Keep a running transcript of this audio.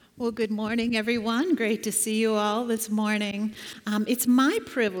Well, good morning, everyone. Great to see you all this morning. It's my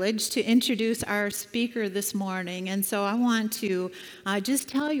privilege to introduce our speaker this morning, and so I want to just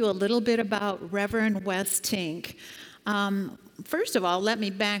tell you a little bit about Reverend Wes Tink. First of all, let me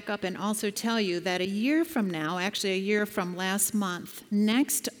back up and also tell you that a year from now, actually a year from last month,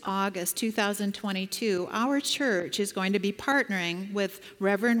 next August 2022, our church is going to be partnering with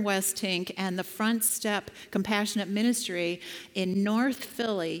Reverend Wes Tink and the Front Step Compassionate Ministry in North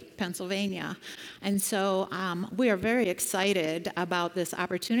Philly, Pennsylvania. And so we are very excited about this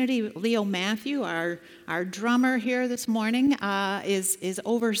opportunity. Leo Matthew, our drummer here this morning, is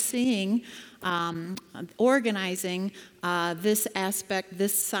overseeing organizing this aspect,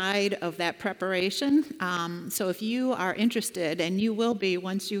 this side of that preparation. So if you are interested, and you will be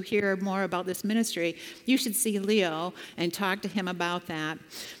once you hear more about this ministry, you should see Leo and talk to him about that.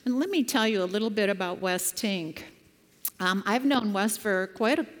 And let me tell you a little bit about Wes Tink. I've known Wes for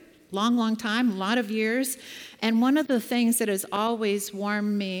quite a long time, a lot of years. And one of the things that has always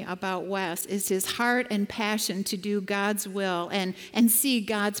warmed me about Wes is his heart and passion to do God's will and see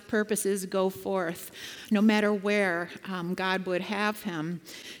God's purposes go forth, no matter where God would have him.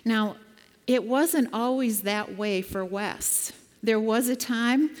 Now, it wasn't always that way for Wes. There was a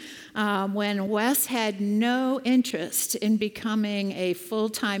time when Wes had no interest in becoming a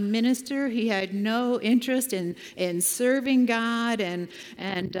full-time minister. He had no interest in serving God and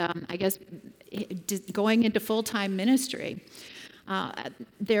I guess going into full-time ministry.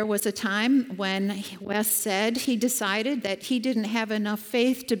 There was a time when Wes said he decided that he didn't have enough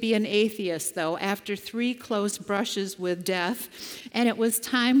faith to be an atheist, though, after 3 close brushes with death, and it was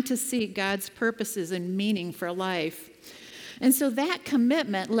time to seek God's purposes and meaning for life. And so that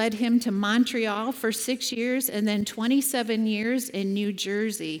commitment led him to Montreal for 6 years and then 27 years in New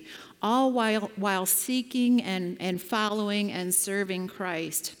Jersey, all while seeking and following and serving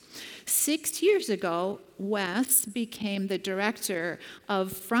Christ. 6 years ago, Wes became the director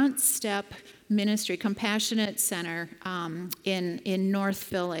of Front Step Ministry Compassionate Center in North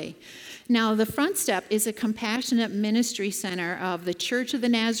Philly. Now, the Front Step is a compassionate ministry center of the Church of the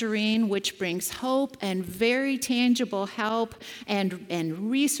Nazarene, which brings hope and very tangible help and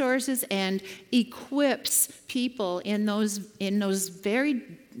resources and equips people in those very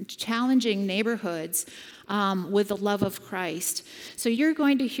challenging neighborhoods with the love of Christ. So you're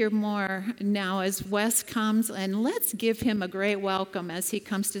going to hear more now as Wes comes, and let's give him a great welcome as he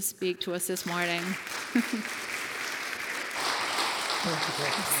comes to speak to us this morning.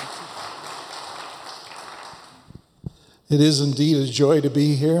 It is indeed a joy to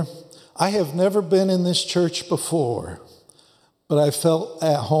be here. I have never been in this church before, but I felt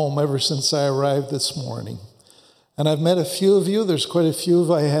at home ever since I arrived this morning. And I've met a few of you. There's quite a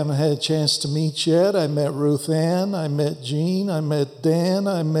few I haven't had a chance to meet yet. I met Ruth Ann, I met Jean, I met Dan,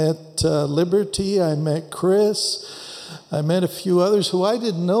 I met Liberty, I met Chris. I met a few others who I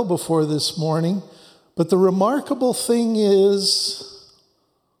didn't know before this morning. But the remarkable thing is,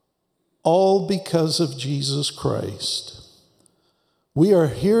 all because of Jesus Christ. We are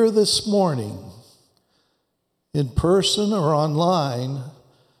here this morning, in person or online,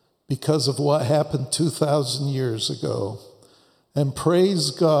 because of what happened 2,000 years ago. And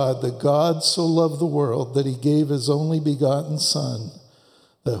praise God that God so loved the world that he gave his only begotten Son,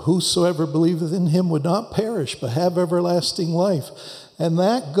 that whosoever believeth in him would not perish but have everlasting life. And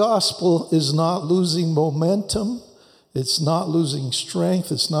that gospel is not losing momentum, it's not losing strength,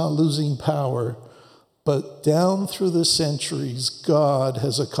 it's not losing power. But down through the centuries, God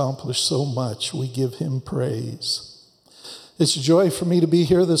has accomplished so much. We give him praise. It's a joy for me to be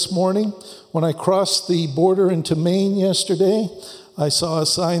here this morning. When I crossed the border into Maine yesterday, I saw a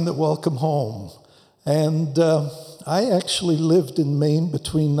sign that welcome home. And I actually lived in Maine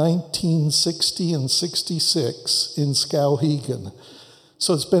between 1960 and 66 in Skowhegan.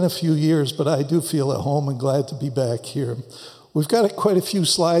 So it's been a few years, but I do feel at home and glad to be back here. We've got quite a few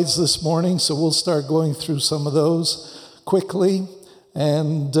slides this morning, so we'll start going through some of those quickly.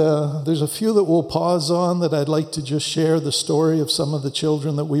 And there's a few that we'll pause on that I'd like to just share the story of some of the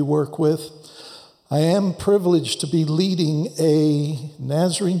children that we work with. I am privileged to be leading a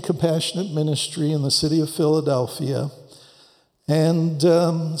Nazarene Compassionate Ministry in the city of Philadelphia. And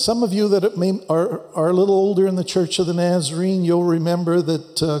some of you that are a little older in the Church of the Nazarene, you'll remember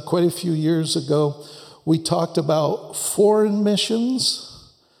that quite a few years ago, we talked about foreign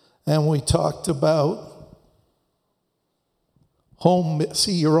missions, and we talked about home.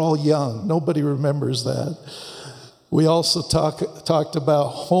 See, you're all young. Nobody remembers that. We also talked about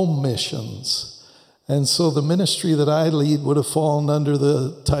home missions. And so the ministry that I lead would have fallen under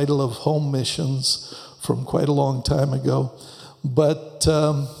the title of home missions from quite a long time ago. But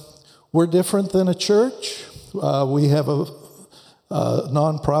We're different than a church. We have a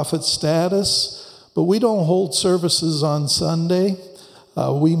nonprofit status, but we don't hold services on Sunday.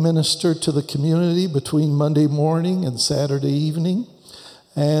 We minister to the community between Monday morning and Saturday evening.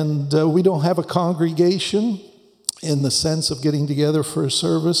 And we don't have a congregation in the sense of getting together for a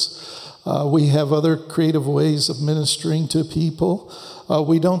service. We have other creative ways of ministering to people.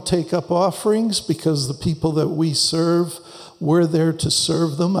 We don't take up offerings because the people that we serve, we're there to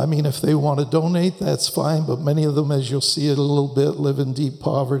serve them. I mean, if they want to donate, that's fine, but many of them, as you'll see it a little bit, live in deep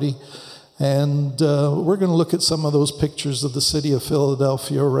poverty. And we're going to look at some of those pictures of the city of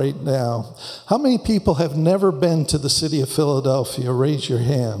Philadelphia right now. How many people have never been to the city of Philadelphia? Raise your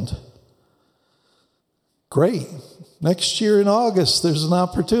hand. Great. Next year in August, there's an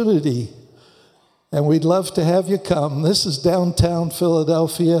opportunity. And we'd love to have you come. This is downtown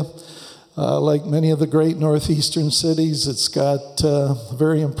Philadelphia. Like many of the great northeastern cities, it's got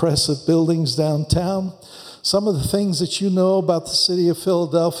very impressive buildings downtown. Some of the things that you know about the city of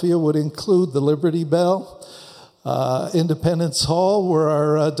Philadelphia would include the Liberty Bell, Independence Hall, where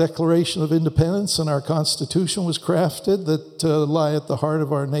our Declaration of Independence and our Constitution was crafted, that lie at the heart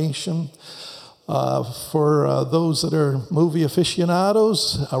of our nation. For those that are movie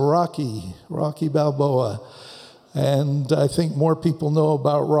aficionados, Rocky Balboa. And I think more people know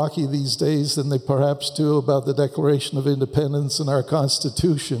about Rocky these days than they perhaps do about the Declaration of Independence and our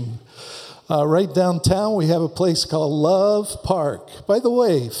Constitution. Right downtown, we have a place called Love Park. By the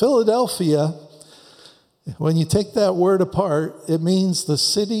way, Philadelphia, when you take that word apart, it means the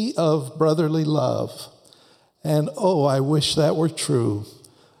city of brotherly love. And oh, I wish that were true.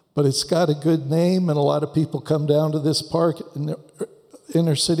 But it's got a good name, and a lot of people come down to this park in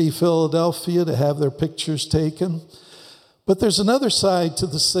inner city Philadelphia to have their pictures taken. But there's another side to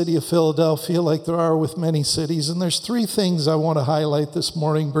the city of Philadelphia, like there are with many cities, and there's three things I want to highlight this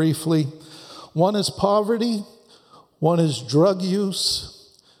morning briefly. One is poverty, one is drug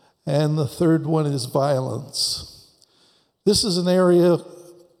use, and the third one is violence. This is an area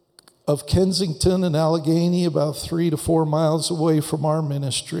of Kensington and Allegheny, about 3 to 4 miles away from our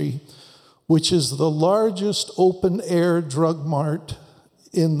ministry, which is the largest open-air drug mart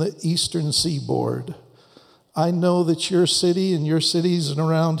in the eastern seaboard. I know that your city and your cities and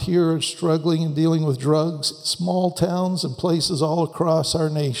around here are struggling and dealing with drugs. Small towns and places all across our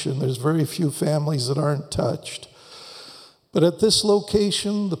nation, there's very few families that aren't touched. But at this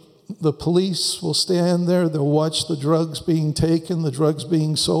location, the police will stand there, they'll watch the drugs being taken, the drugs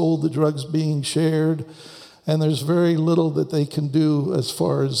being sold, the drugs being shared, and there's very little that they can do as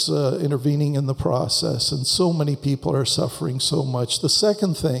far as intervening in the process. And so many people are suffering so much. The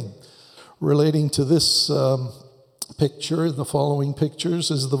second thing relating to this picture and the following pictures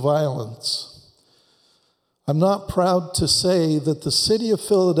is the violence. I'm not proud to say that the city of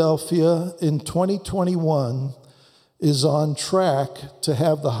Philadelphia in 2021 is on track to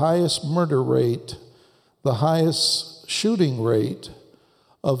have the highest murder rate, the highest shooting rate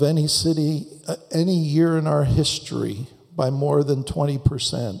of any city, any year in our history by more than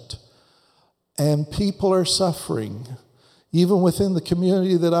 20%. And people are suffering, even within the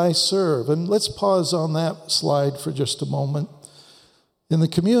community that I serve. And let's pause on that slide for just a moment. In the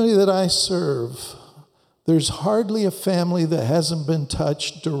community that I serve, there's hardly a family that hasn't been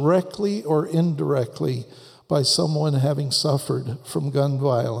touched directly or indirectly by someone having suffered from gun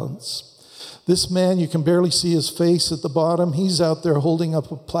violence. This man, you can barely see his face at the bottom. He's out there holding up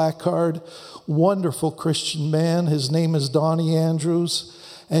a placard. Wonderful Christian man. His name is Donnie Andrews.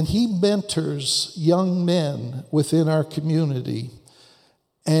 And he mentors young men within our community.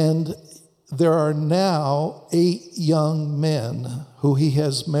 And there are now 8 young men who he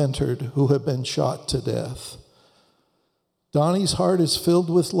has mentored who have been shot to death. Donnie's heart is filled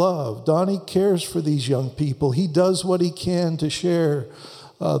with love. Donnie cares for these young people. He does what he can to share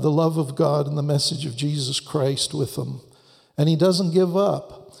the love of God and the message of Jesus Christ with them. And he doesn't give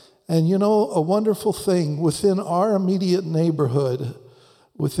up. And you know, a wonderful thing, within our immediate neighborhood,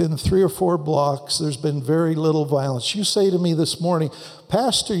 within 3 or 4 blocks, there's been very little violence. You say to me this morning,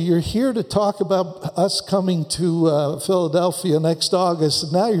 Pastor, you're here to talk about us coming to Philadelphia next August,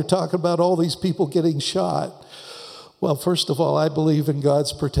 and now you're talking about all these people getting shot. Well, first of all, I believe in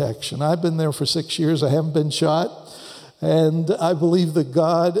God's protection. I've been there for 6 years. I haven't been shot. And I believe that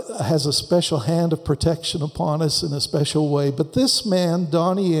God has a special hand of protection upon us in a special way. But this man,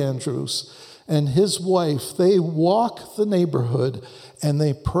 Donnie Andrews, and his wife, they walk the neighborhood and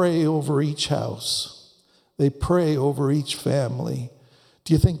they pray over each house. They pray over each family.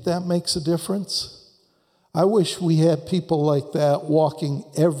 Do you think that makes a difference? I wish we had people like that walking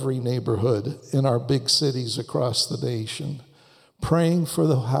every neighborhood in our big cities across the nation, praying for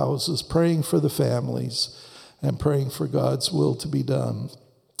the houses, praying for the families, and praying for God's will to be done.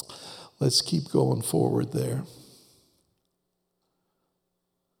 Let's keep going forward there.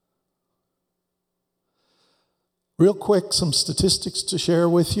 Real quick, some statistics to share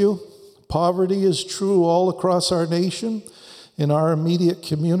with you. Poverty is true all across our nation, in our immediate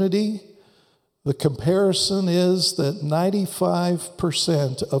community. The comparison is that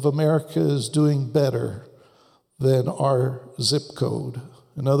 95% of America is doing better than our zip code.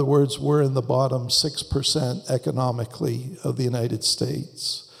 In other words, we're in the bottom 6% economically of the United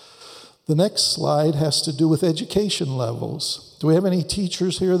States. The next slide has to do with education levels. Do we have any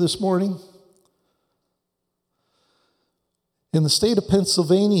teachers here this morning? In the state of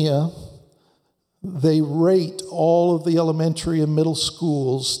Pennsylvania, they rate all of the elementary and middle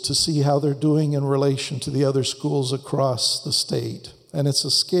schools to see how they're doing in relation to the other schools across the state. And it's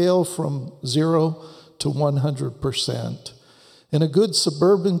a scale from 0 to 100%. In a good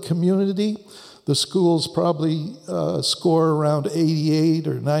suburban community, the schools probably score around 88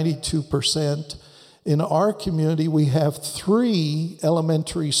 or 92%. In our community, we have 3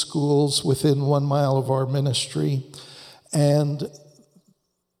 elementary schools within 1 mile of our ministry, and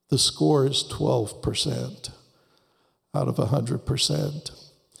the score is 12% out of 100%.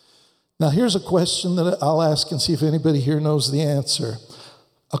 Now, here's a question that I'll ask and see if anybody here knows the answer.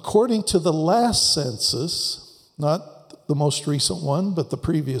 According to the last census, not the most recent one, but the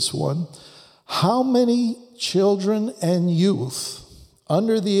previous one, how many children and youth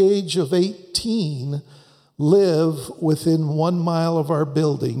under the age of 18 live within 1 mile of our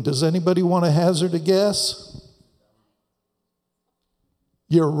building? Does anybody want to hazard a guess?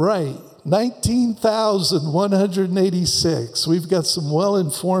 You're right, 19,186. We've got some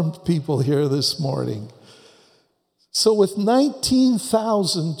well-informed people here this morning. So with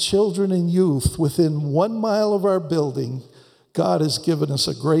 19,000 children and youth within 1 mile of our building, God has given us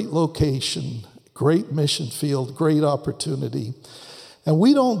a great location, great mission field, great opportunity. And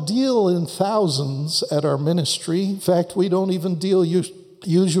we don't deal in thousands at our ministry. In fact, we don't even deal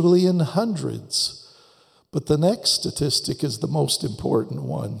usually in hundreds. But the next statistic is the most important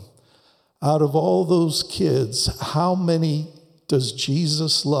one. Out of all those kids, how many does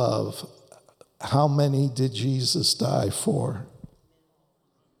Jesus love? How many did Jesus die for?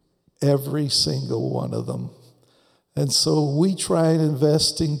 Every single one of them. And so we try and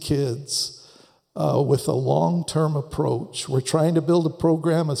invest in kids with a long-term approach. We're trying to build a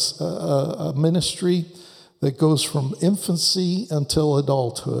program, a ministry that goes from infancy until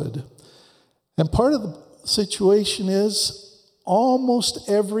adulthood. And part of the situation is almost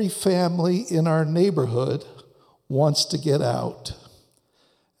every family in our neighborhood wants to get out.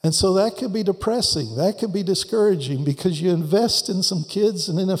 And so that could be depressing. That could be discouraging because you invest in some kids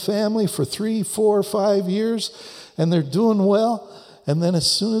and in a family for 3, 4, 5 years, and they're doing well. And then as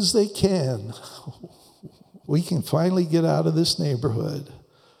soon as they can, we can finally get out of this neighborhood.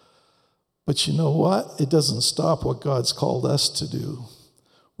 But you know what? It doesn't stop what God's called us to do.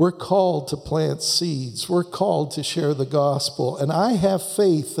 We're called to plant seeds. We're called to share the gospel. And I have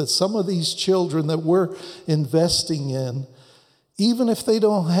faith that some of these children that we're investing in, even if they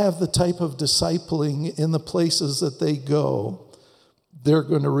don't have the type of discipling in the places that they go, they're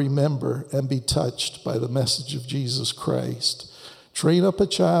going to remember and be touched by the message of Jesus Christ. Train up a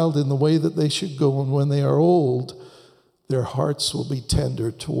child in the way that they should go, and when they are old, their hearts will be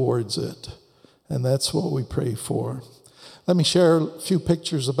tender towards it. And that's what we pray for. Let me share a few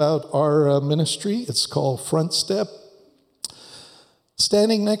pictures about our ministry. It's called Front Step.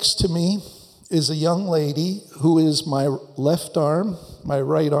 Standing next to me is a young lady who is my left arm, my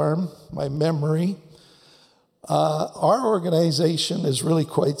right arm, my memory. Our organization is really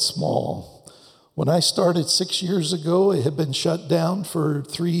quite small. When I started 6 years ago, it had been shut down for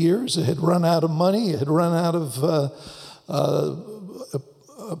 3 years. It had run out of money. It had run out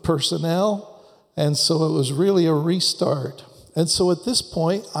of personnel. And so it was really a restart. And so at this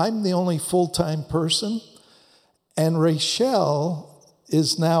point, I'm the only full-time person. And Rachel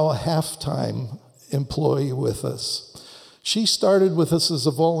is now a half-time employee with us. She started with us as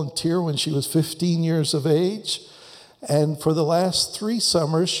a volunteer when she was 15 years of age. And for the last 3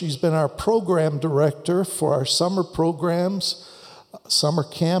 summers, she's been our program director for our summer programs, summer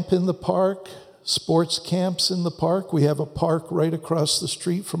camp in the park, sports camps in the park. We have a park right across the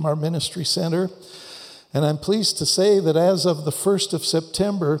street from our ministry center. And I'm pleased to say that as of the 1st of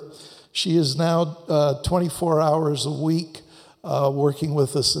September, she is now 24 hours a week working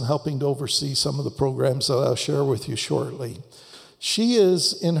with us and helping to oversee some of the programs that I'll share with you shortly. She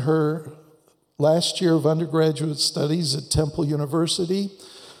is in her last year of undergraduate studies at Temple University,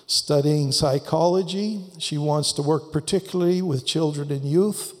 studying psychology. She wants to work particularly with children and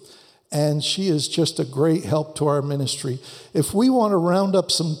youth. And she is just a great help to our ministry. If we want to round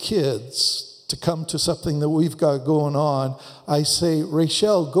up some kids to come to something that we've got going on, I say,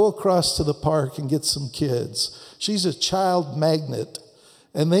 Rachel, go across to the park and get some kids. She's a child magnet.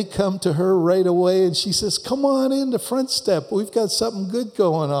 And they come to her right away, and she says, come on in the front step. We've got something good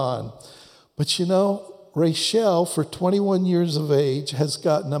going on. But you know, Rachel, for 21 years of age, has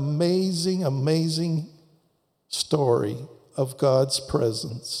got an amazing, amazing story of God's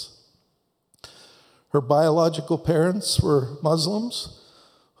presence. Her biological parents were Muslims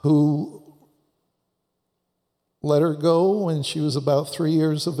who let her go when she was about 3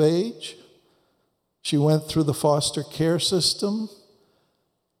 years of age. She went through the foster care system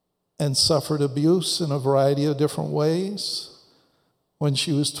and suffered abuse in a variety of different ways. When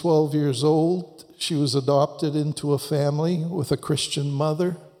she was 12 years old, she was adopted into a family with a Christian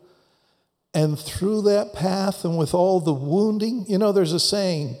mother. And through that path and with all the wounding, you know, there's a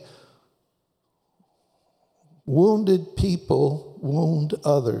saying, wounded people wound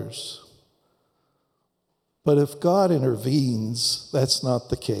others. But if God intervenes, that's not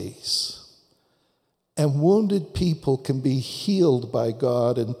the case. And wounded people can be healed by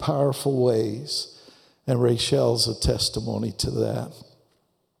God in powerful ways. And Rachel's a testimony to that.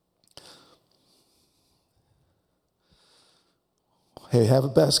 Hey, have a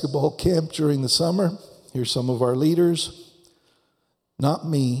basketball camp during the summer. Here's some of our leaders. Not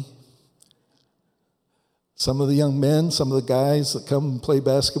me. Some of the young men, some of the guys that come and play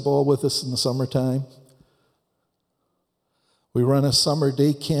basketball with us in the summertime. We run a summer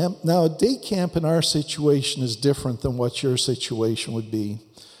day camp. Now, a day camp in our situation is different than what your situation would be.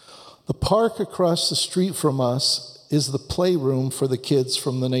 The park across the street from us is the playroom for the kids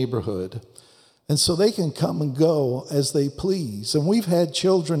from the neighborhood. And so they can come and go as they please. And we've had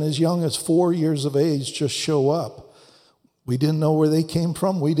children as young as 4 years of age just show up. We didn't know where they came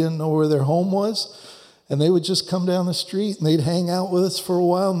from. We didn't know where their home was. And they would just come down the street and they'd hang out with us for a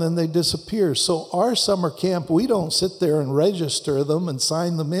while and then they'd disappear. So our summer camp, we don't sit there and register them and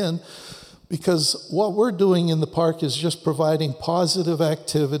sign them in, because what we're doing in the park is just providing positive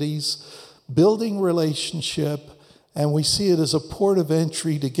activities, building relationship, and we see it as a port of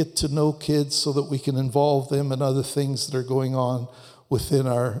entry to get to know kids so that we can involve them in other things that are going on within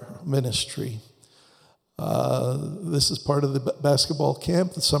our ministry. This is part of the basketball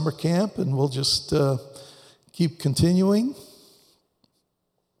camp, the summer camp, and we'll just keep continuing.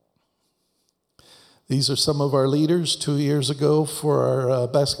 These are some of our leaders 2 years ago for our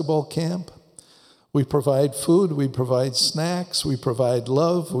basketball camp. We provide food, we provide snacks, we provide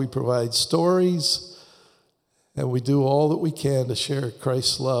love, we provide stories, and we do all that we can to share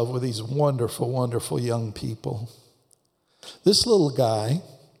Christ's love with these wonderful, wonderful young people. This little guy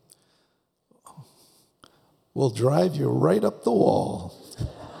will drive you right up the wall.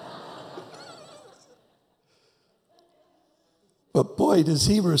 But boy, does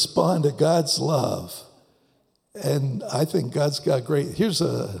he respond to God's love. And I think God's got great. Here's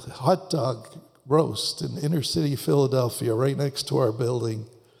a hot dog roast in inner city Philadelphia, right next to our building,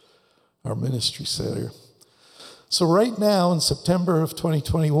 our ministry center. So right now in September of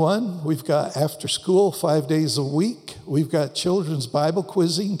 2021, we've got after school 5 days a week. We've got children's Bible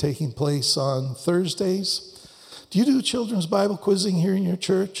quizzing taking place on Thursdays. Do you do children's Bible quizzing here in your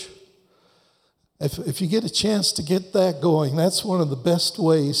church? If you get a chance to get that going, that's one of the best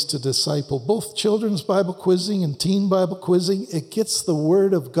ways to disciple. Both children's Bible quizzing and teen Bible quizzing, it gets the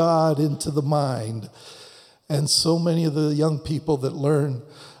Word of God into the mind. And so many of the young people that learn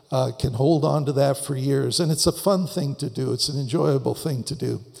can hold on to that for years. And it's a fun thing to do. It's an enjoyable thing to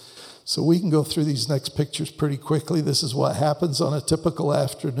do. So we can go through these next pictures pretty quickly. This is what happens on a typical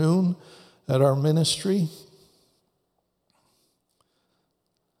afternoon at our ministry.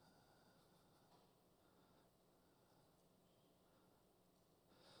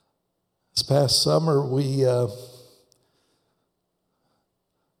 This past summer, we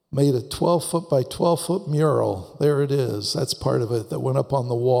made a 12-foot by 12-foot mural. There it is. That's part of it that went up on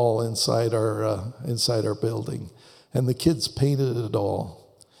the wall inside our building. And the kids painted it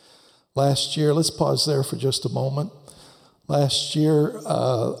all. Last year, let's pause there for just a moment. Last year,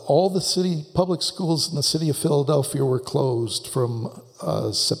 all the city public schools in the city of Philadelphia were closed from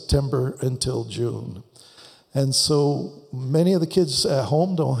September until June. And so many of the kids at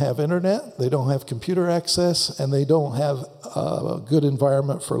home don't have internet, they don't have computer access, and they don't have a good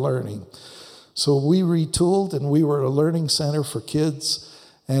environment for learning. So we retooled, and we were a learning center for kids.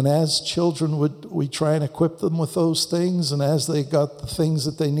 And as children we try and equip them with those things, and as they got the things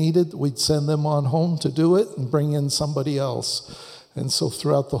that they needed, we'd send them on home to do it and bring in somebody else. And so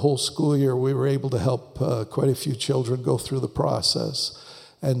throughout the whole school year, we were able to help quite a few children go through the process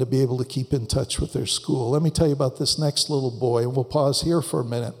and to be able to keep in touch with their school. Let me tell you about this next little boy, and we'll pause here for a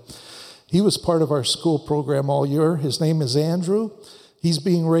minute. He was part of our school program all year. His name is Andrew. He's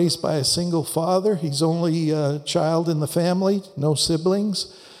being raised by a single father. He's only a child in the family, no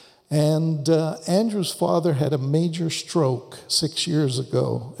siblings. And Andrew's father had a major stroke 6 years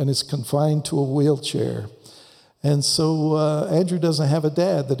ago and is confined to a wheelchair. And so Andrew doesn't have a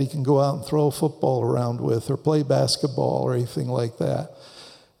dad that he can go out and throw a football around with or play basketball or anything like that.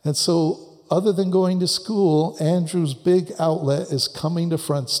 And so other than going to school, Andrew's big outlet is coming to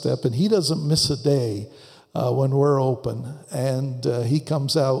Front Step, and he doesn't miss a day when we're open. And he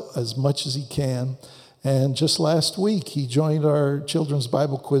comes out as much as he can. And just last week, he joined our children's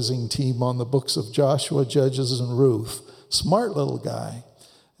Bible quizzing team on the books of Joshua, Judges, and Ruth. Smart little guy.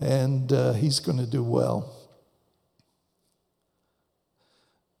 And he's going to do well.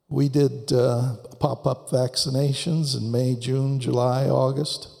 We did pop-up vaccinations in May, June, July,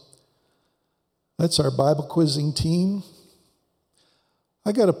 August. That's our Bible quizzing team.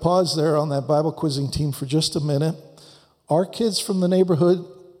 I got to pause there on that Bible quizzing team for just a minute. Our kids from the neighborhood,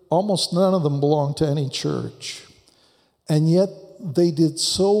 almost none of them belong to any church. And yet they did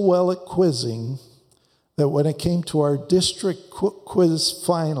so well at quizzing that when it came to our district quiz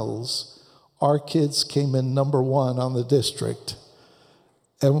finals, our kids came in number 1 on the district.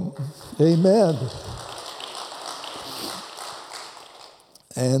 And amen.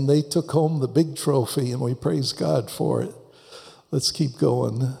 And they took home the big trophy, and we praise God for it. Let's keep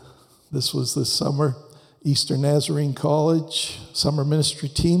going. This was this summer, Eastern Nazarene College summer ministry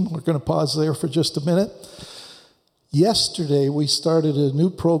team. We're going to pause there for just a minute. Yesterday, we started a new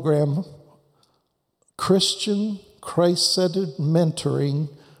program, Christian Christ-Centered Mentoring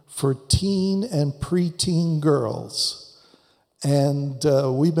for Teen and Preteen Girls. And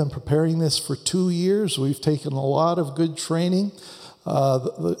we've been preparing this for 2 years. We've taken a lot of good training.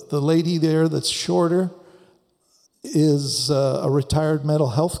 The lady there that's shorter is a retired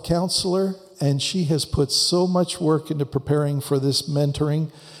mental health counselor, and she has put so much work into preparing for this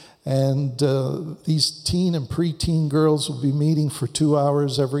mentoring. And these teen and preteen girls will be meeting for 2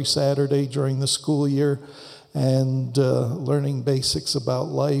 hours every Saturday during the school year and learning basics about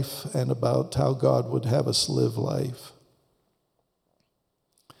life and about how God would have us live life.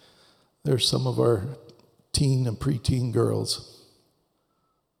 There's some of our teen and preteen girls.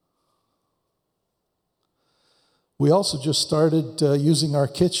 We also just started using our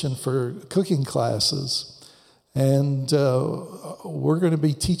kitchen for cooking classes. And we're going to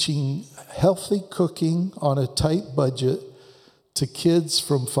be teaching healthy cooking on a tight budget to kids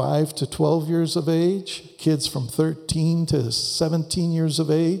from 5 to 12 years of age, kids from 13 to 17 years of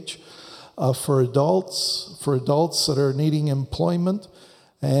age, for adults that are needing employment,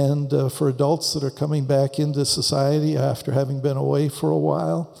 and for adults that are coming back into society after having been away for a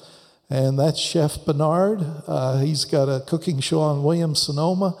while. And that's Chef Bernard. He's got a cooking show on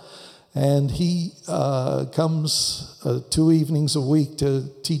Williams-Sonoma, and he comes 2 evenings a week to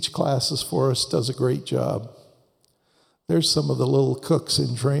teach classes for us, does a great job. There's some of the little cooks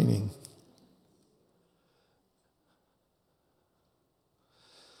in training.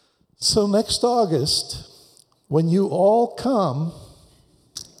 So next August, when you all come,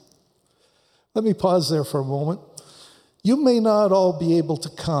 let me pause there for a moment. You may not all be able to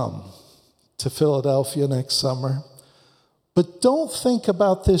come to Philadelphia next summer, but don't think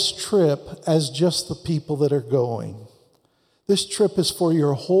about this trip as just the people that are going. This trip is for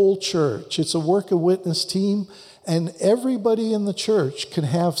your whole church. It's a work and witness team, and everybody in the church can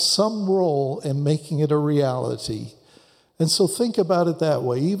have some role in making it a reality. And so think about it that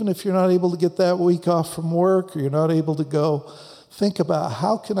way. Even if you're not able to get that week off from work or you're not able to go, think about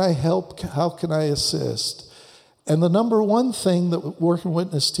how can I help, how can I assist? And the number one thing that work and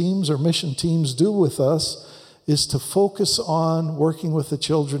witness teams or mission teams do with us is to focus on working with the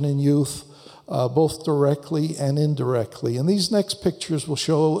children and youth, both directly and indirectly. And these next pictures will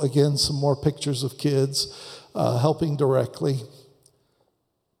show, again, some more pictures of kids helping directly.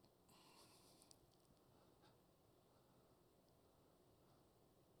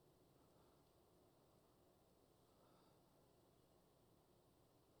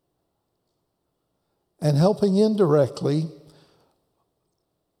 And helping indirectly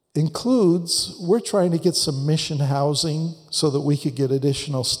includes, we're trying to get some mission housing so that we could get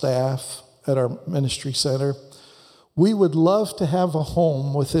additional staff at our ministry center. We would love to have a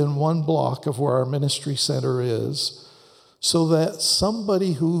home within 1 block of where our ministry center is so that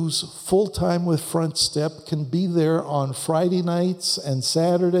somebody who's full-time with Front Step can be there on Friday nights and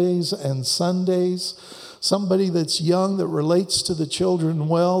Saturdays and Sundays somebody that's young that relates to the children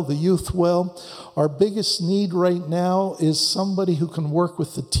well, the youth well. Our biggest need right now is somebody who can work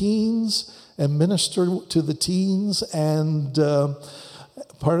with the teens and minister to the teens, and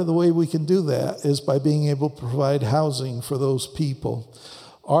part of the way we can do that is by being able to provide housing for those people.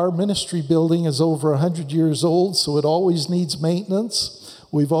 Our ministry building is over 100 years old, so it always needs maintenance.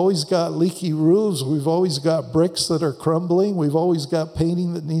 We've always got leaky roofs. We've always got bricks that are crumbling. We've always got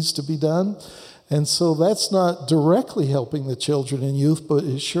painting that needs to be done. And so that's not directly helping the children and youth, but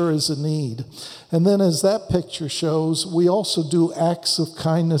it sure is a need. And then as that picture shows, we also do acts of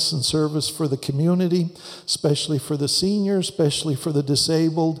kindness and service for the community, especially for the seniors, especially for the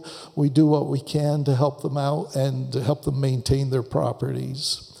disabled. We do what we can to help them out and to help them maintain their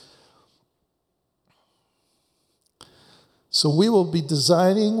properties. So we will be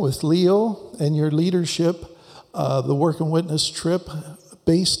designing with Leo and your leadership the Work and Witness trip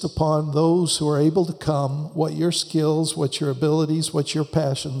based upon those who are able to come, what your skills, what your abilities, what your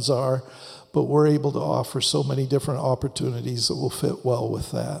passions are, but we're able to offer so many different opportunities that will fit well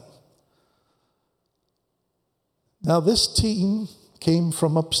with that. Now, this team came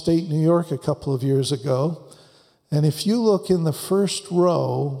from upstate New York a couple of years ago, and if you look in the first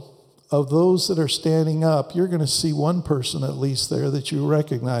row of those that are standing up, you're going to see one person at least there that you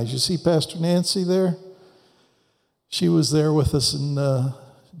recognize. You see Pastor Nancy there? She was there with us in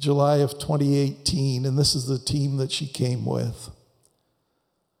July of 2018, and this is the team that she came with.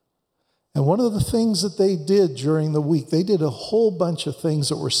 And one of the things that they did during the week, they did a whole bunch of things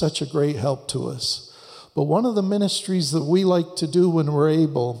that were such a great help to us. But one of the ministries that we like to do when we're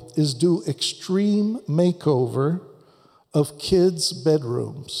able is do extreme makeover of kids'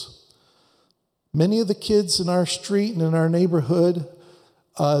 bedrooms. Many of the kids in our street and in our neighborhood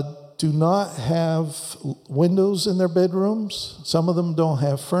do not have windows in their bedrooms. Some of them don't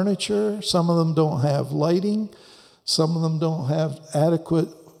have furniture. Some of them don't have lighting. Some of them don't have adequate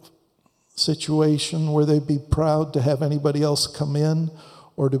situation where they'd be proud to have anybody else come in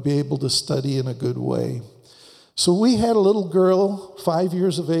or to be able to study in a good way. So we had a little girl, 5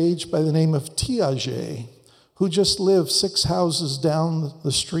 years of age, by the name of Tiaje, who just lived 6 houses down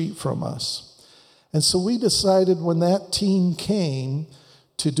the street from us. And so we decided when that team came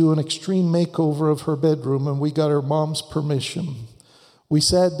to do an extreme makeover of her bedroom, and we got her mom's permission. We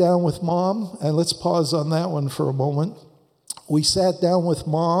sat down with Mom, and let's pause on that one for a moment. We sat down with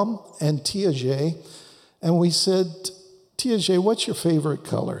Mom and Tiaje, and we said, Tiaje, what's your favorite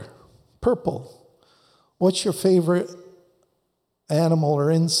color? Purple. What's your favorite animal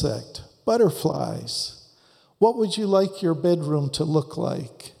or insect? Butterflies. What would you like your bedroom to look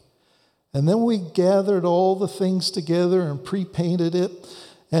like? And then we gathered all the things together and pre-painted it.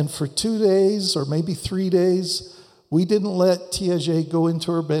 And for 2 days, or maybe 3 days, we didn't let Tiaje go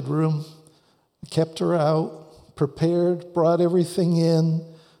into her bedroom. We kept her out, prepared, brought everything in,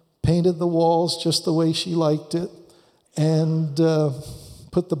 painted the walls just the way she liked it, and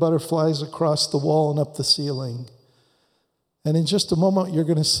put the butterflies across the wall and up the ceiling. And in just a moment, you're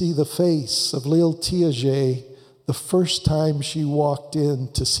going to see the face of little Tiaje the first time she walked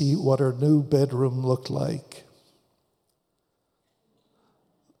in to see what her new bedroom looked like.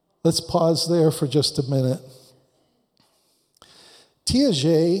 Let's pause there for just a minute.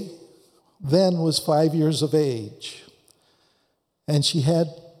 Tiaje then was 5 years of age, and she had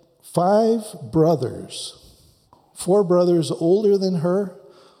 5 brothers, 4 brothers older than her,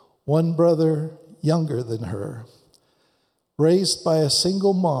 1 brother younger than her, raised by a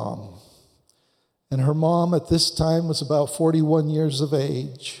single mom. And her mom at this time was about 41 years of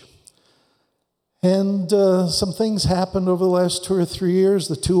age. And some things happened over the last 2 or 3 years.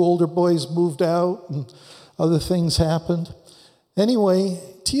 The 2 older boys moved out and other things happened. Anyway,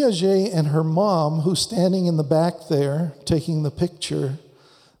 Tiaje and her mom, who's standing in the back there taking the picture,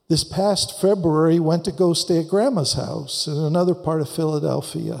 this past February went to go stay at Grandma's house in another part of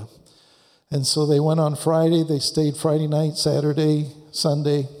Philadelphia. And so they went on Friday. They stayed Friday night, Saturday,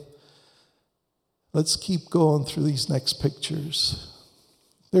 Sunday. Let's keep going through these next pictures.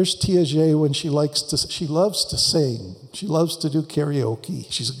 There's Tiaje when she loves to sing. She loves to do karaoke.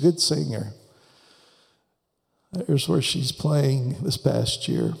 She's a good singer. There's where she's playing this past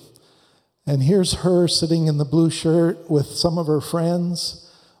year. And here's her sitting in the blue shirt with some of her friends.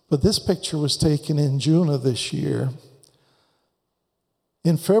 But this picture was taken in June of this year.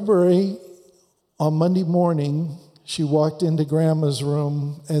 In February, on Monday morning, she walked into Grandma's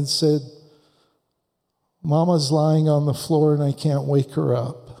room and said, Mama's lying on the floor and I can't wake her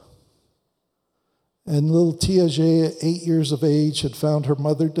up. And little Tiaje, at 8 years of age, had found her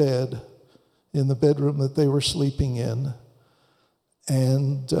mother dead in the bedroom that they were sleeping in.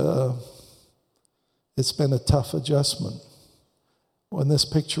 And It's been a tough adjustment. When this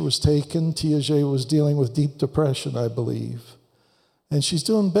picture was taken, Tiaget was dealing with deep depression, I believe. And she's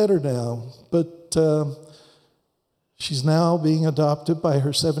doing better now, but she's now being adopted by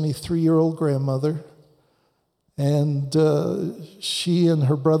her 73-year-old grandmother. And she and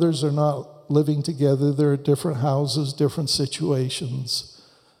her brothers are not living together. They're at different houses, different situations.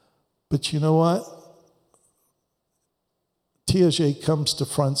 But you know what? Tiaget comes to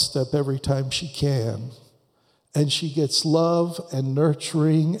Front Step every time she can. And she gets love and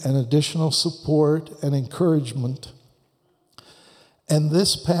nurturing and additional support and encouragement. And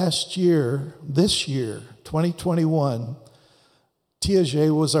this year, 2021,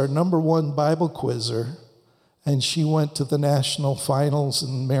 Tiaget was our #1 Bible quizzer, and she went to the national finals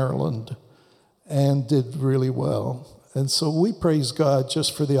in Maryland and did really well. And so we praise God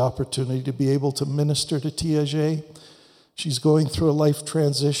just for the opportunity to be able to minister to Tiaget. She's going through a life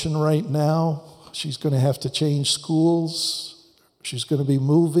transition right now. She's going to have to change schools. She's going to be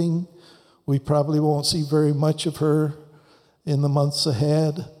moving. We probably won't see very much of her in the months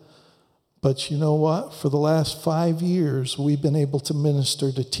ahead. But you know what? For the last 5 years, we've been able to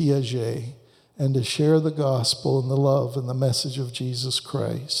minister to Tiaget and to share the gospel and the love and the message of Jesus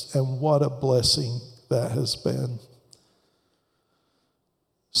Christ. And what a blessing that has been.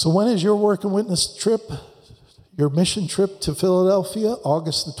 So when is your work and witness trip? Your mission trip to Philadelphia,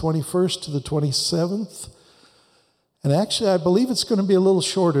 August the 21st to the 27th. And actually, I believe it's going to be a little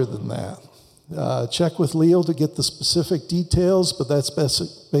shorter than that. Check with Leo to get the specific details, but that's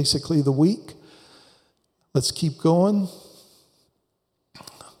basically the week. Let's keep going.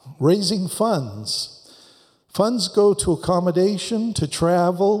 Raising funds. Funds go to accommodation, to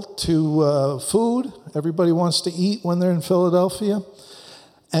travel, to food. Everybody wants to eat when they're in Philadelphia.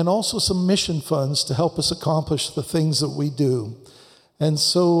 And also some mission funds to help us accomplish the things that we do. And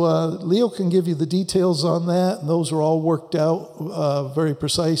so Leo can give you the details on that, and those are all worked out very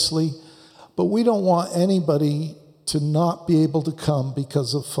precisely. But we don't want anybody to not be able to come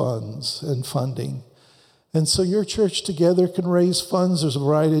because of funds and funding. And so your church together can raise funds. There's a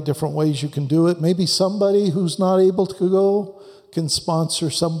variety of different ways you can do it. Maybe somebody who's not able to go can sponsor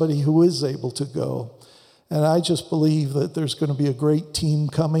somebody who is able to go. And I just believe that there's going to be a great team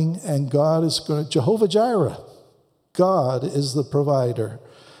coming, and God is going to, Jehovah Jireh, God is the provider,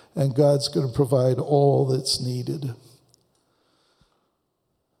 and God's going to provide all that's needed.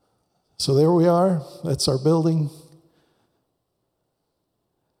 So there we are. That's our building.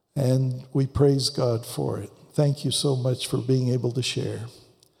 And we praise God for it. Thank you so much for being able to share.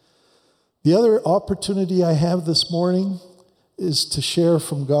 The other opportunity I have this morning is to share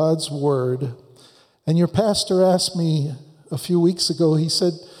from God's Word. And your pastor asked me a few weeks ago, he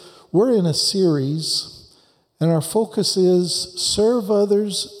said, we're in a series, and our focus is serve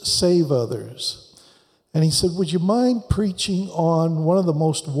others, save others. And he said, would you mind preaching on one of the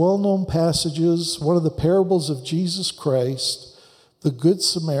most well-known passages, one of the parables of Jesus Christ, the Good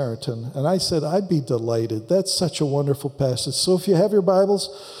Samaritan? And I said, I'd be delighted. That's such a wonderful passage. So if you have your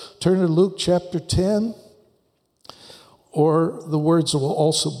Bibles, turn to Luke chapter 10. Or the words will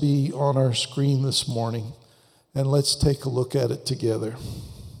also be on our screen this morning. And let's take a look at it together.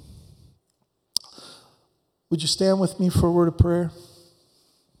 Would you stand with me for a word of prayer?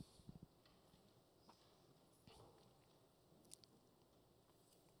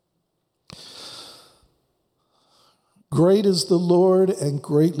 Great is the Lord and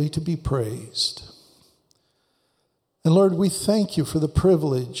greatly to be praised. And Lord, we thank you for the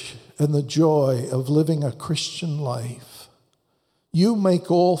privilege and the joy of living a Christian life. You make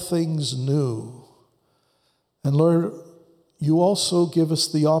all things new. And Lord, you also give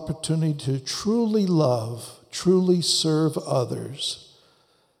us the opportunity to truly love, truly serve others.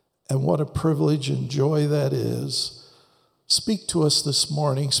 And what a privilege and joy that is. Speak to us this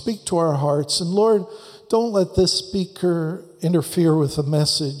morning. Speak to our hearts. And Lord, don't let this speaker interfere with the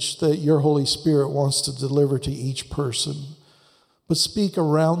message that your Holy Spirit wants to deliver to each person. But speak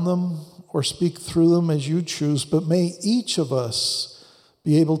around them or speak through them as you choose. But may each of us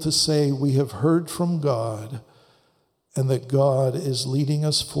be able to say we have heard from God and that God is leading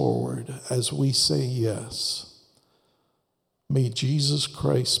us forward as we say yes. May Jesus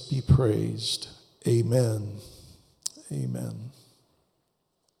Christ be praised. Amen. Amen.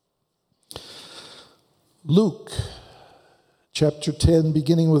 Luke chapter 10,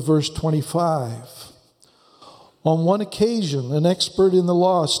 beginning with verse 25. On one occasion, an expert in the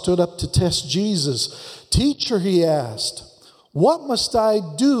law stood up to test Jesus. Teacher, he asked, what must I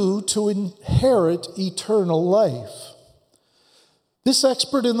do to inherit eternal life? This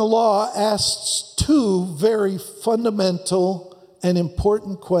expert in the law asks two very fundamental and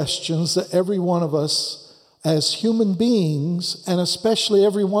important questions that every one of us as human beings, and especially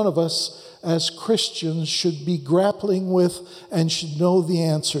every one of us as Christians, should be grappling with and should know the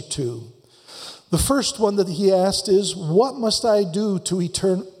answer to. The first one that he asked is, what must I do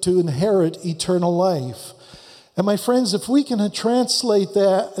to inherit eternal life? And my friends, if we can translate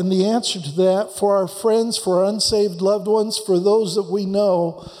that and the answer to that for our friends, for our unsaved loved ones, for those that we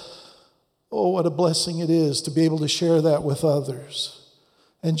know, oh, what a blessing it is to be able to share that with others.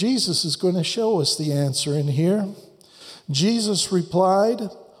 And Jesus is going to show us the answer in here. Jesus replied,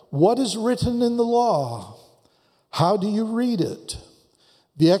 what is written in the law? How do you read it?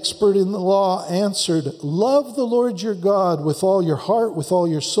 The expert in the law answered, love the Lord your God with all your heart, with all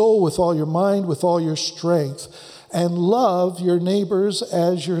your soul, with all your mind, with all your strength, and love your neighbors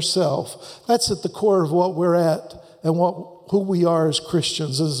as yourself. That's at the core of what we're at and who we are as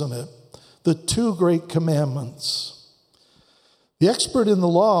Christians, isn't it? The two great commandments. The expert in the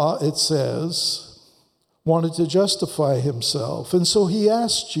law, it says, wanted to justify himself. And so he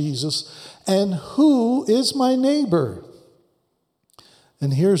asked Jesus, and who is my neighbor?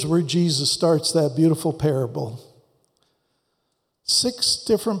 And here's where Jesus starts that beautiful parable. 6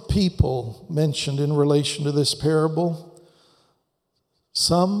 different people mentioned in relation to this parable.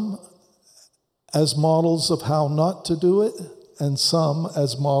 Some as models of how not to do it, and some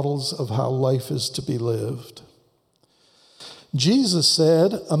as models of how life is to be lived. Jesus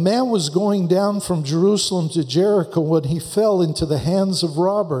said, a man was going down from Jerusalem to Jericho when he fell into the hands of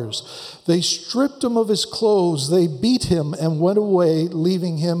robbers. They stripped him of his clothes, they beat him and went away,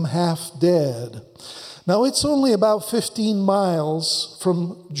 leaving him half dead. Now it's only about 15 miles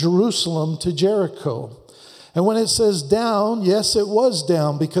from Jerusalem to Jericho. And when it says down, yes, it was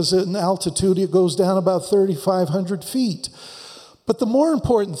down, because in altitude it goes down about 3,500 feet. But the more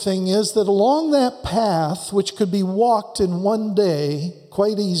important thing is that along that path, which could be walked in one day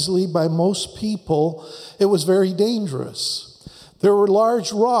quite easily by most people, it was very dangerous. There were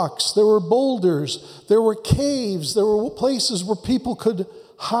large rocks, there were boulders, there were caves, there were places where people could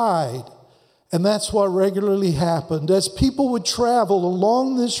hide. And that's what regularly happened. As people would travel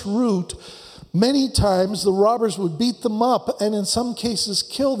along this route, many times the robbers would beat them up and in some cases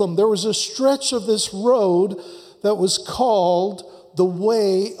kill them. There was a stretch of this road that was called the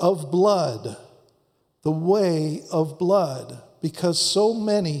Way of Blood. The Way of Blood. Because so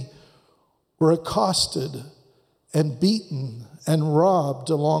many were accosted and beaten and robbed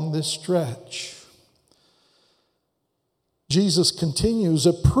along this stretch. Jesus continues,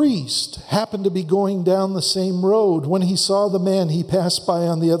 a priest happened to be going down the same road. When he saw the man, he passed by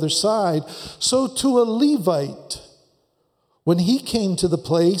on the other side. So to a Levite, when he came to the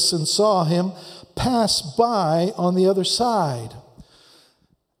place and saw him, passed by on the other side.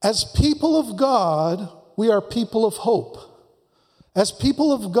 As people of God, we are people of hope. As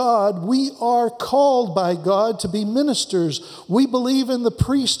people of God, we are called by God to be ministers. We believe in the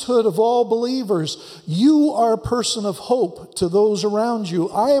priesthood of all believers. You are a person of hope to those around you.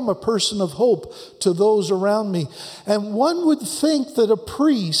 I am a person of hope to those around me. And one would think that a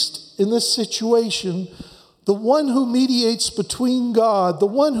priest in this situation, the one who mediates between God, the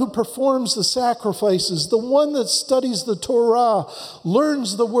one who performs the sacrifices, the one that studies the Torah,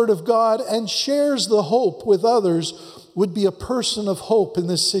 learns the Word of God, and shares the hope with others, would be a person of hope in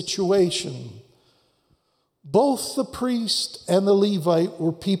this situation. Both the priest and the Levite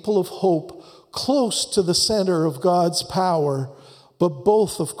were people of hope, close to the center of God's power, but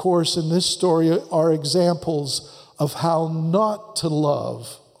both, of course, in this story are examples of how not to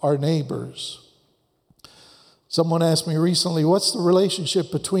love our neighbors. Someone asked me recently, what's the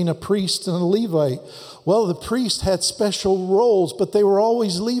relationship between a priest and a Levite? Well, the priest had special roles, but they were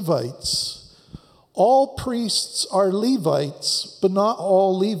always Levites. All priests are Levites, but not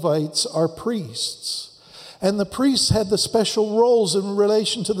all Levites are priests. And the priests had the special roles in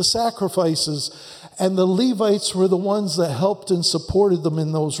relation to the sacrifices, and the Levites were the ones that helped and supported them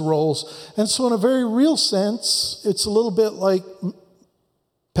in those roles. And so in a very real sense, it's a little bit like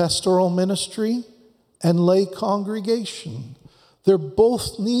pastoral ministry and lay congregation. They're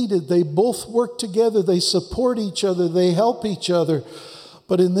both needed. They both work together. They support each other. They help each other.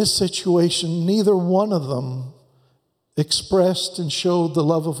 But in this situation, neither one of them expressed and showed the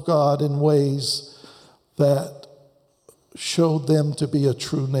love of God in ways that showed them to be a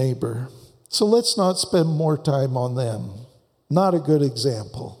true neighbor. So let's not spend more time on them. Not a good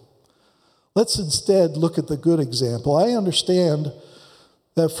example. Let's instead look at the good example. I understand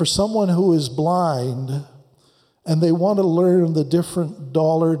that for someone who is blind and they want to learn the different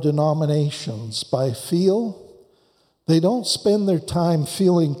dollar denominations by feel, they don't spend their time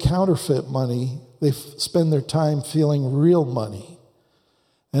feeling counterfeit money They spend their time feeling real money.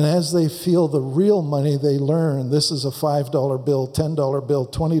 And as they feel the real money, they learn this is a $5 bill, $10 bill,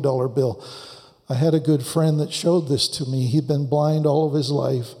 $20 bill. I had a good friend that showed this to me. He'd been blind all of his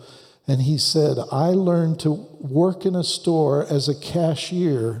life. And he said, I learned to work in a store as a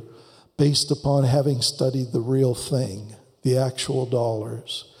cashier based upon having studied the real thing, the actual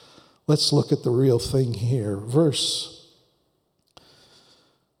dollars. Let's look at the real thing here. Verse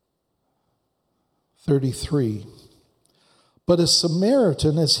 33. But a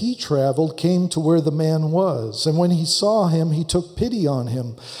Samaritan, as he traveled, came to where the man was. And when he saw him, he took pity on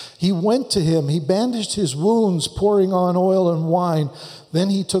him. He went to him. He bandaged his wounds, pouring on oil and wine. Then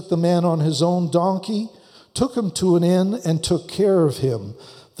he took the man on his own donkey, took him to an inn, and took care of him.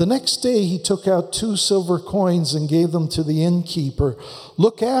 The next day he took out 2 silver coins and gave them to the innkeeper.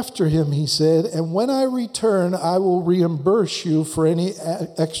 Look after him, he said, and when I return, I will reimburse you for any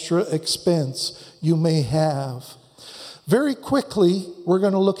extra expense you may have. Very quickly, we're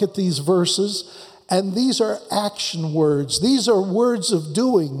going to look at these verses, and these are action words. These are words of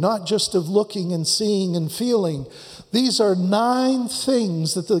doing, not just of looking and seeing and feeling. These are 9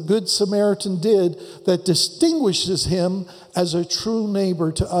 things that the Good Samaritan did that distinguishes him as a true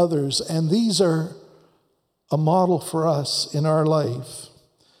neighbor to others, and these are a model for us in our life.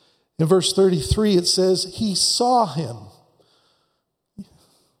 In verse 33, it says, he saw him.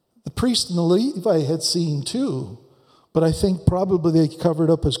 The priest and the Levite had seen too. But I think probably they covered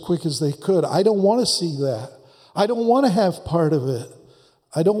up as quick as they could. I don't want to see that. I don't want to have part of it.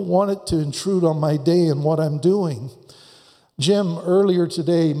 I don't want it to intrude on my day and what I'm doing. Jim earlier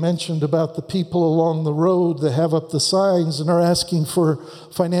today mentioned about the people along the road that have up the signs and are asking for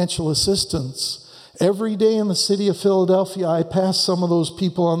financial assistance. Every day in the city of Philadelphia, I pass some of those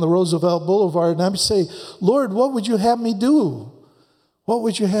people on the Roosevelt Boulevard, and I say, Lord, what would you have me do? What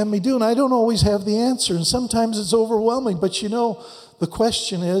would you have me do? And I don't always have the answer, and sometimes it's overwhelming. But you know, the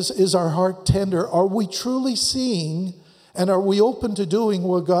question is our heart tender? Are we truly seeing, and are we open to doing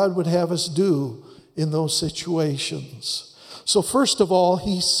what God would have us do in those situations? So first of all,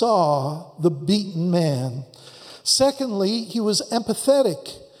 he saw the beaten man. Secondly, he was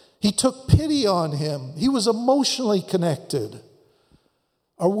empathetic. He took pity on him. He was emotionally connected.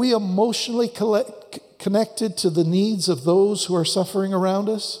 Are we emotionally connected to the needs of those who are suffering around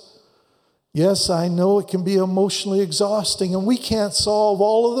us? Yes, I know it can be emotionally exhausting, and we can't solve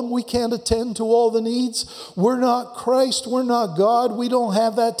all of them. We can't attend to all the needs. We're not Christ. We're not God. We don't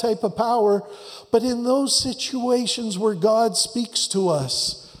have that type of power. But in those situations where God speaks to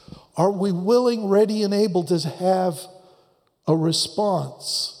us, are we willing, ready, and able to have a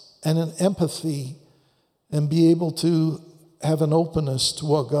response and an empathy and be able to have an openness to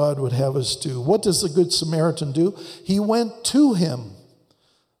what God would have us do? What does the Good Samaritan do? He went to him.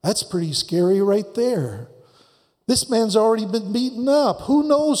 That's pretty scary right there. This man's already been beaten up. Who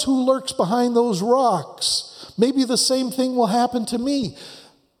knows who lurks behind those rocks? Maybe the same thing will happen to me.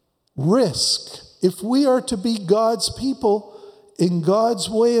 Risk. If we are to be God's people in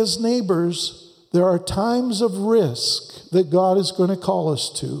God's way as neighbors, there are times of risk that God is going to call us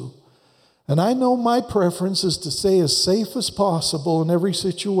to. And I know my preference is to stay as safe as possible in every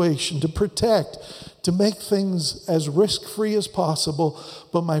situation, to protect, to make things as risk-free as possible.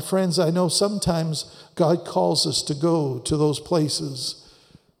 But my friends, I know sometimes God calls us to go to those places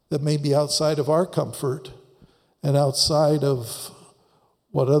that may be outside of our comfort and outside of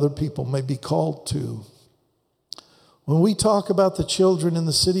what other people may be called to. When we talk about the children in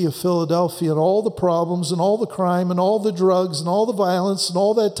the city of Philadelphia and all the problems and all the crime and all the drugs and all the violence and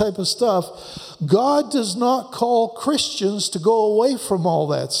all that type of stuff, God does not call Christians to go away from all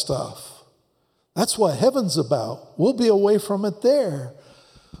that stuff. That's what heaven's about. We'll be away from it there.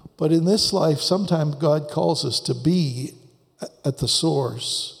 But in this life, sometimes God calls us to be at the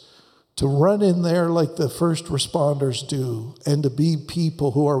source, to run in there like the first responders do, and to be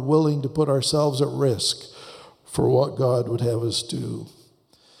people who are willing to put ourselves at risk for what God would have us do.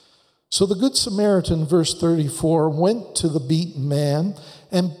 So the Good Samaritan, verse 34, went to the beaten man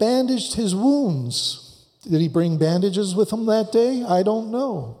and bandaged his wounds. Did he bring bandages with him that day? I don't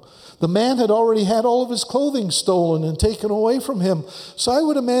know. The man had already had all of his clothing stolen and taken away from him. So I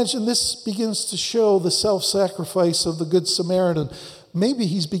would imagine this begins to show the self-sacrifice of the Good Samaritan. Maybe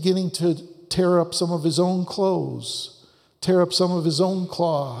he's beginning to tear up some of his own clothes, tear up some of his own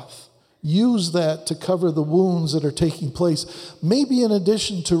cloth. Use that to cover the wounds that are taking place. Maybe in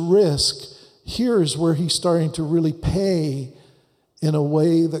addition to risk, here's where he's starting to really pay in a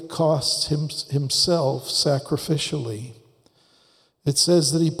way that costs himself sacrificially. It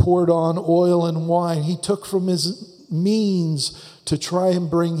says that he poured on oil and wine. He took from his means to try and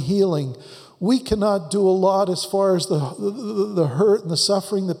bring healing. We cannot do a lot as far as the hurt and the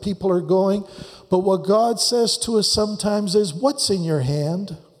suffering that people are going. But what God says to us sometimes is, what's in your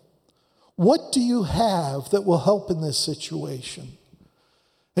hand? What do you have that will help in this situation?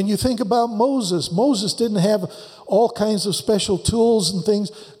 And you think about Moses. Moses didn't have all kinds of special tools and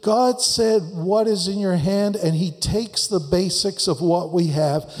things. God said, what is in your hand? And he takes the basics of what we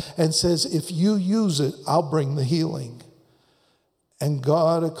have and says, if you use it, I'll bring the healing. And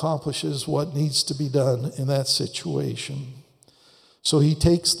God accomplishes what needs to be done in that situation. So he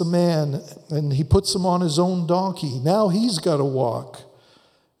takes the man and he puts him on his own donkey. Now he's got to walk.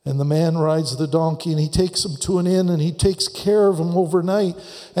 And the man rides the donkey and he takes him to an inn and he takes care of him overnight.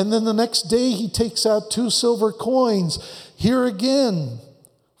 And then the next day he takes out 2 silver coins. Here again,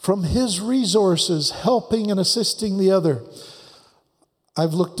 from his resources, helping and assisting the other.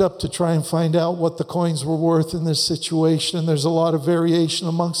 I've looked up to try and find out what the coins were worth in this situation. And there's a lot of variation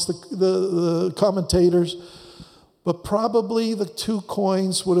amongst the commentators. But probably the 2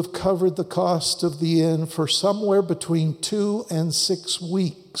 coins would have covered the cost of the inn for somewhere between 2 and 6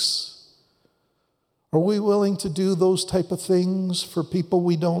 weeks. Are we willing to do those type of things for people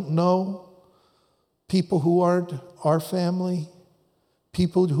we don't know? People who aren't our family?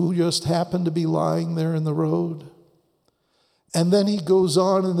 People who just happen to be lying there in the road? And then he goes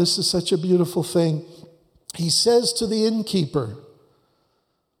on, and this is such a beautiful thing. He says to the innkeeper,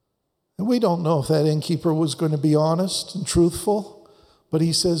 and we don't know if that innkeeper was going to be honest and truthful, but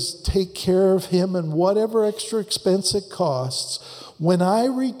he says, take care of him and whatever extra expense it costs. When I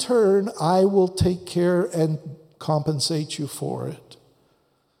return, I will take care and compensate you for it.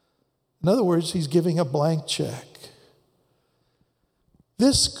 In other words, he's giving a blank check.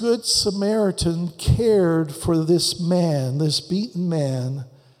 This good Samaritan cared for this man, this beaten man,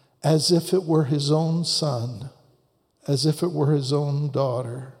 as if it were his own son, as if it were his own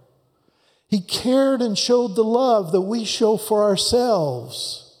daughter. He cared and showed the love that we show for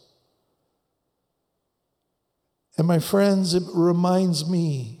ourselves. And my friends, it reminds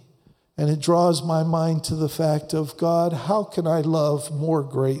me and it draws my mind to the fact of, God, how can I love more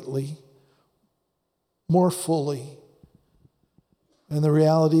greatly, more fully? And the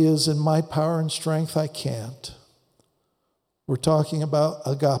reality is, in my power and strength, I can't. We're talking about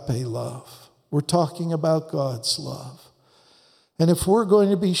agape love. We're talking about God's love. And if we're going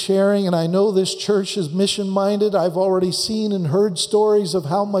to be sharing, and I know this church is mission-minded, I've already seen and heard stories of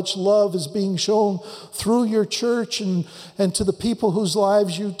how much love is being shown through your church and to the people whose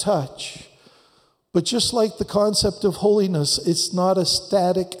lives you touch. But just like the concept of holiness, it's not a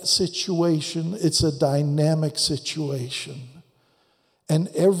static situation, it's a dynamic situation. And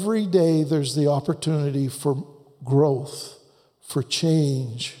every day there's the opportunity for growth, for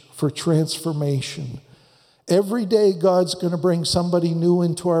change, for transformation. Every day God's going to bring somebody new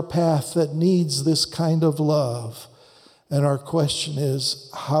into our path that needs this kind of love. And our question is,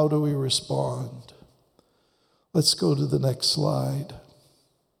 how do we respond? Let's go to the next slide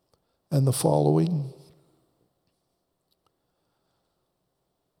and the following.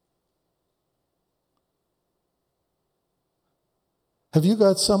 Have you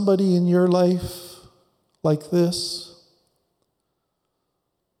got somebody in your life like this?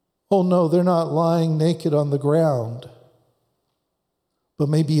 Oh no, they're not lying naked on the ground, but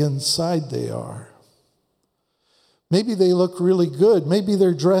maybe inside they are. Maybe they look really good. Maybe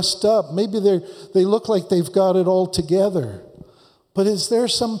they're dressed up. Maybe they look like they've got it all together. But is there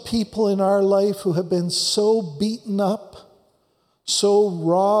some people in our life who have been so beaten up, so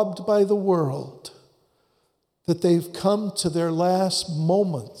robbed by the world, that they've come to their last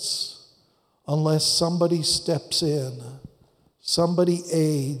moments unless somebody steps in, somebody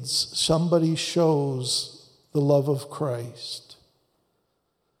aids, somebody shows the love of Christ?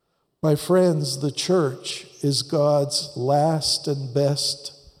 My friends, the church is God's last and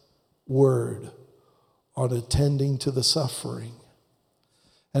best word on attending to the suffering.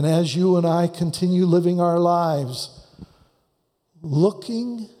 And as you and I continue living our lives,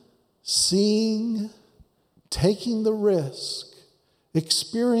 looking, seeing, taking the risk,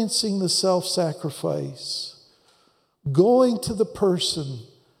 experiencing the self-sacrifice, going to the person,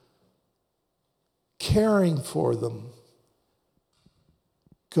 caring for them,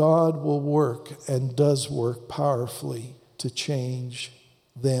 God will work and does work powerfully to change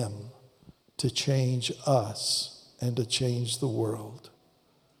them, to change us, and to change the world.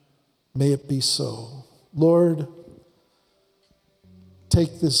 May it be so. Lord,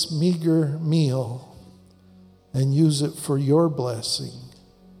 take this meager meal and use it for your blessing.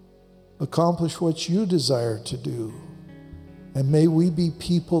 Accomplish what you desire to do. And may we be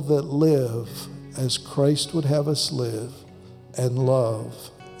people that live as Christ would have us live and love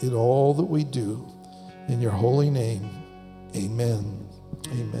in all that we do. In your holy name, amen.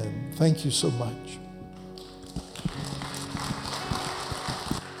 Amen. Thank you so much.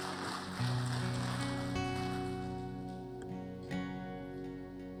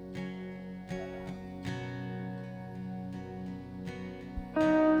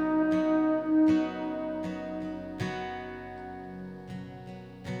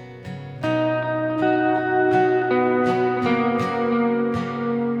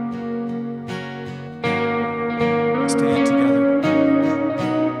 Stand together.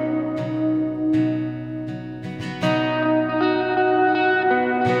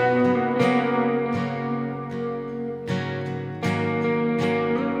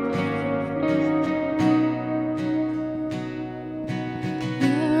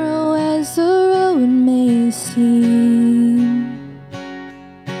 Narrow as the road may seem,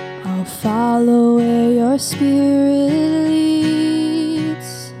 I'll follow where your spirit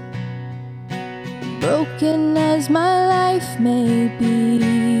leads. Broken as my life may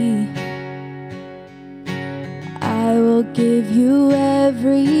be, I will give you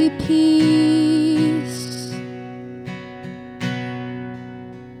every piece.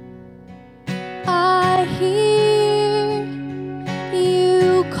 I hear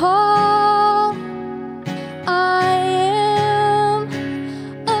you call, I am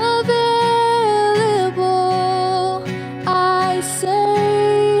available. I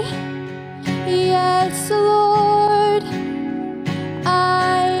say, yes, Lord,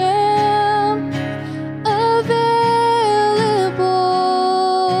 I am available.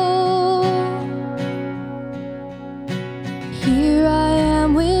 Here I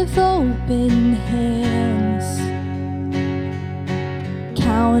am with open hands,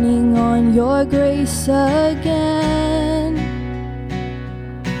 counting on your grace again.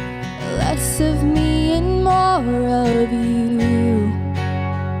 Less of me and more of you.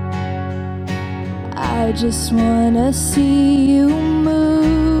 I just wanna see you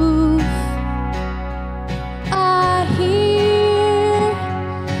move. I hear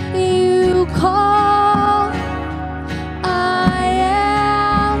you call, I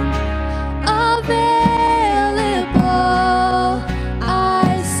am available.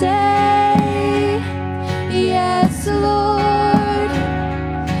 I say, yes, Lord,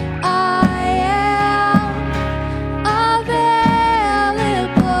 I am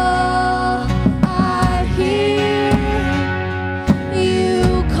available. I hear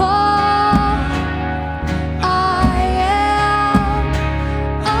you call, I am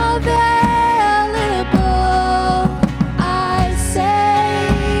available. I say,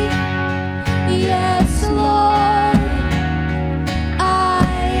 yes, Lord,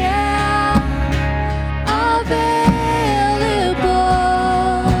 I am available.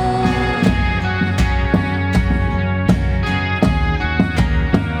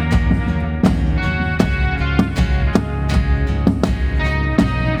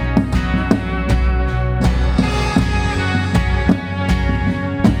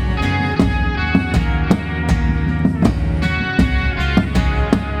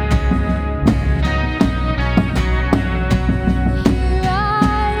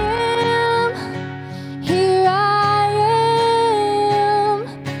 Here I am,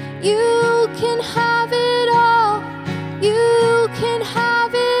 you can have it all, you can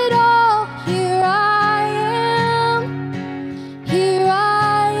have it all. Here I am,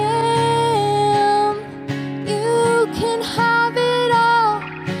 you can have it all,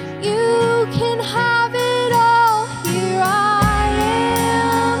 you can have it all. Here I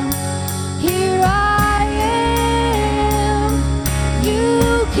am,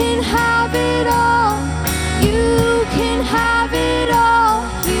 you can have it all, you can have it all.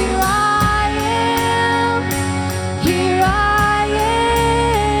 Here I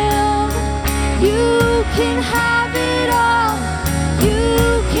am, you can have it all,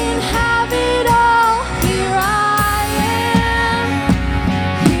 you can have it all. Here I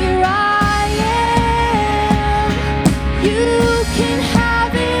am, you can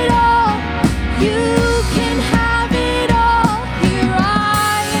have it all, you can have it all. Here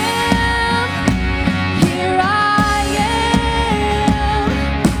I am,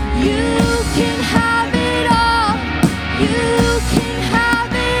 you can have it all, you can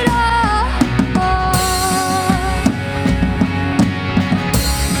have it all.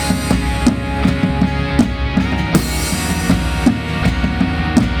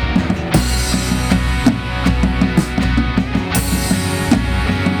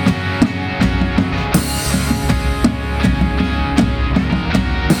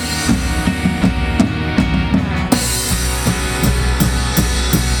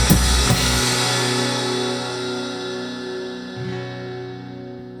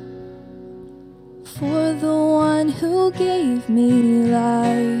 for the one who gave me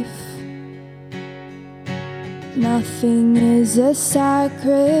life. Nothing is a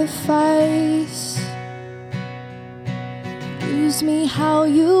sacrifice. Use me how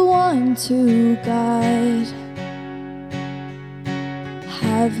you want to, God.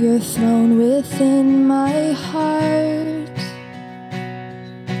 Have your throne within my heart.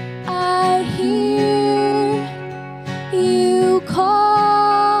 I hear you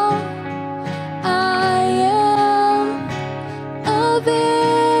call. I am available.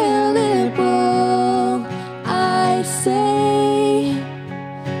 I say,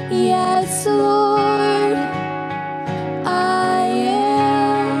 yes, Lord. I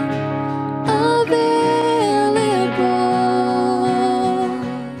am available.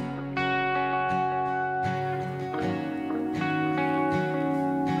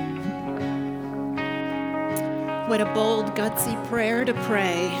 What a bold, gutsy prayer to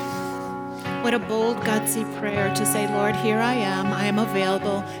pray. What a bold, gutsy prayer to say, Lord, here I am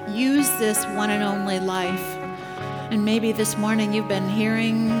available. Use this one and only life. And maybe this morning you've been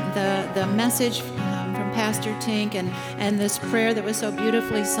hearing the message from Pastor Tink and this prayer that was so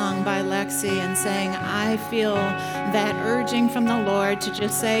beautifully sung by Lexi, and saying, I feel that urging from the Lord to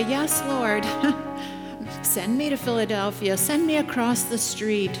just say, yes, Lord, send me to Philadelphia, send me across the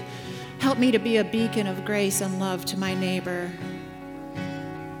street. Help me to be a beacon of grace and love to my neighbor.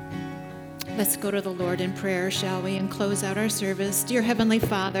 Let's go to the Lord in prayer, shall we, and close out our service. Dear Heavenly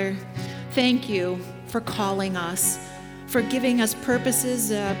Father, thank you for calling us, for giving us purposes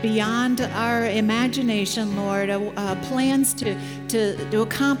beyond our imagination, Lord, plans to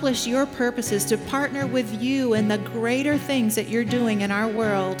accomplish your purposes, to partner with you in the greater things that you're doing in our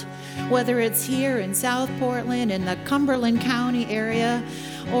world, whether it's here in South Portland, in the Cumberland County area,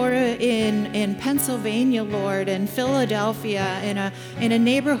 or in Pennsylvania, Lord, in Philadelphia, in a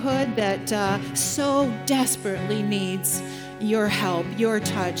neighborhood that so desperately needs your help, your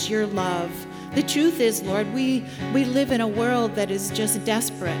touch, your love. The truth is, Lord, we live in a world that is just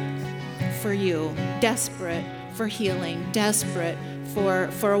desperate for you, desperate for healing, desperate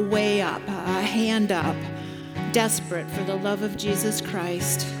for a way up, a hand up, desperate for the love of Jesus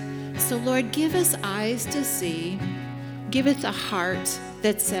Christ. So, Lord, give us eyes to see. Give us a heart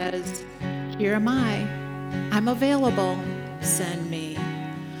that says, here am I. I'm available. Send me.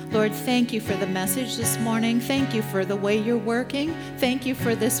 Lord, thank you for the message this morning. Thank you for the way you're working. Thank you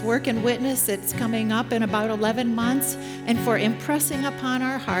for this work and witness that's coming up in about 11 months, and for impressing upon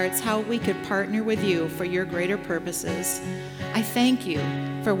our hearts how we could partner with you for your greater purposes. I thank you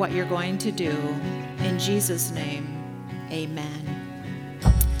for what you're going to do. In Jesus' name, amen.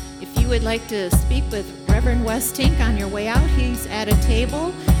 If you would like to speak with Reverend Wes Tink on your way out, he's at a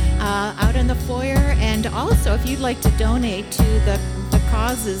table out in the foyer. And also, if you'd like to donate to the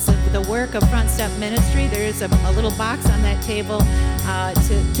causes of the work of Front Step Ministry, there's a little box on that table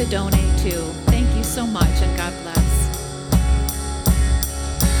to donate to. Thank you so much, and God bless.